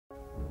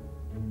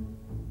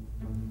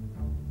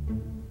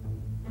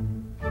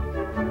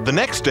The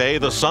next day,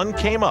 the sun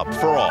came up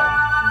for all,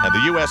 and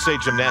the USA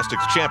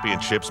Gymnastics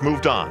Championships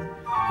moved on,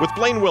 with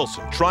Blaine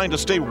Wilson trying to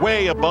stay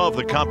way above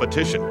the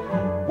competition,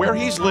 where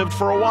he's lived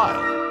for a while.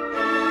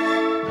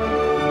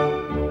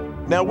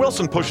 Now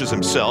Wilson pushes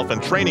himself,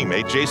 and training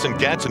mate Jason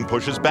Gatson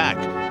pushes back.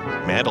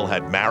 Mantle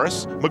had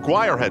Maris,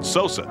 McGuire had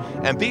Sosa,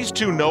 and these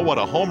two know what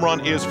a home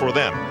run is for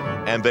them,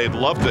 and they'd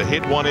love to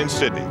hit one in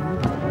Sydney.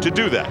 To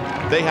do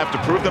that, they have to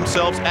prove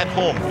themselves at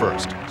home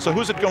first. So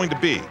who's it going to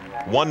be?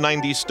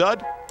 190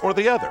 stud or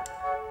the other?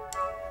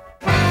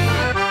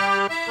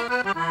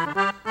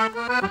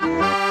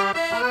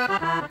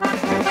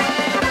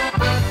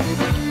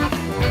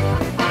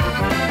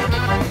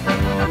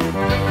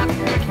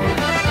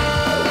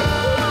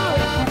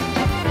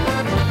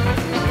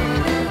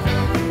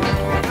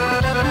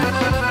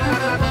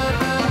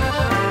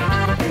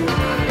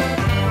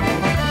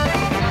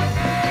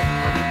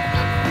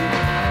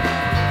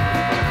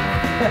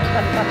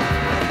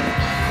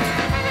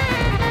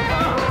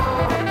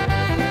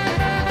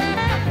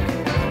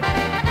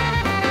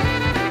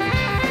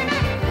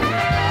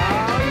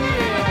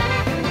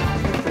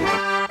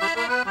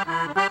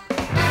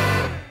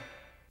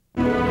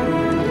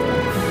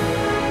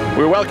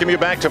 We welcome you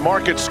back to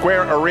Market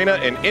Square Arena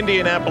in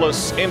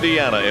Indianapolis,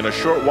 Indiana. In a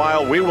short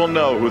while, we will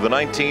know who the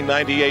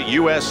 1998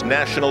 U.S.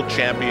 National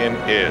Champion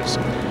is.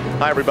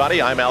 Hi,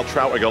 everybody. I'm Al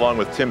Trautwig along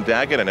with Tim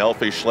Daggett and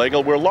Elfie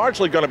Schlegel. We're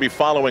largely going to be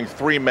following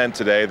three men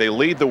today. They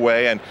lead the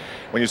way, and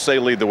when you say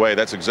lead the way,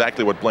 that's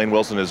exactly what Blaine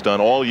Wilson has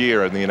done all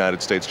year in the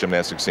United States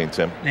gymnastics scene,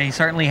 Tim. He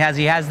certainly has.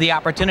 He has the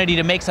opportunity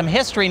to make some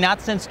history.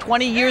 Not since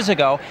 20 years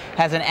ago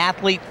has an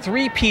athlete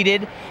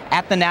three-peated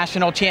at the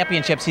national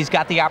championships. He's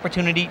got the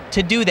opportunity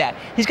to do that.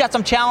 He's got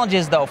some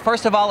challenges, though.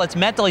 First of all, it's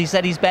mental. He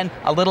said he's been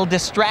a little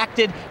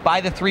distracted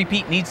by the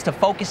three-peat, needs to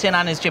focus in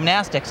on his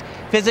gymnastics.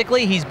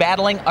 Physically, he's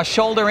battling a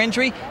shoulder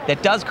injury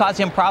that does cause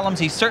him problems.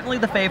 He's certainly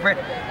the favorite,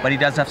 but he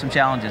does have some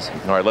challenges.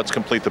 All right, let's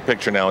complete the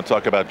picture now and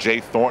talk about Jay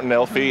Thornton,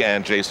 Elfie,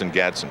 and Jason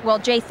Gatson. Well,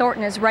 Jay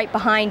Thornton is right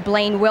behind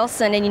Blaine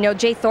Wilson, and you know,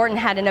 Jay Thornton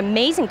had an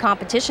amazing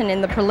competition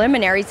in the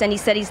preliminaries, and he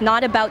said he's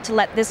not about to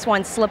let this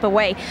one slip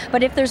away.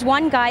 But if there's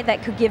one guy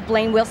that could give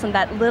Blaine Wilson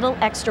that little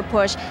extra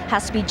push,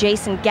 has to be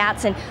Jason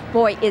Gatson.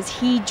 Boy, is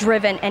he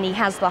driven, and he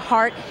has the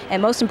heart,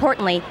 and most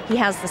importantly, he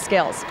has the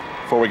skills.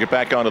 Before we get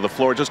back onto the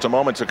floor, just a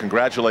moment to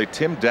congratulate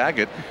Tim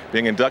Daggett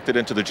being inducted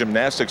into the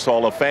Gymnastics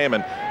Hall of Fame.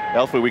 And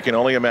Elfie, we can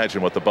only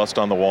imagine what the bust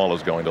on the wall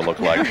is going to look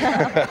like.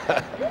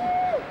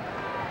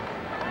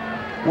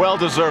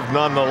 Well-deserved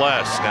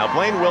nonetheless. Now,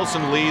 Blaine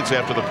Wilson leads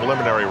after the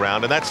preliminary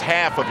round, and that's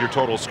half of your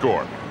total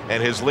score.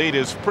 And his lead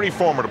is pretty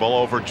formidable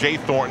over Jay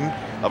Thornton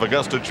of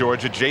Augusta,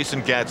 Georgia,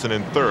 Jason Gatson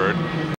in third.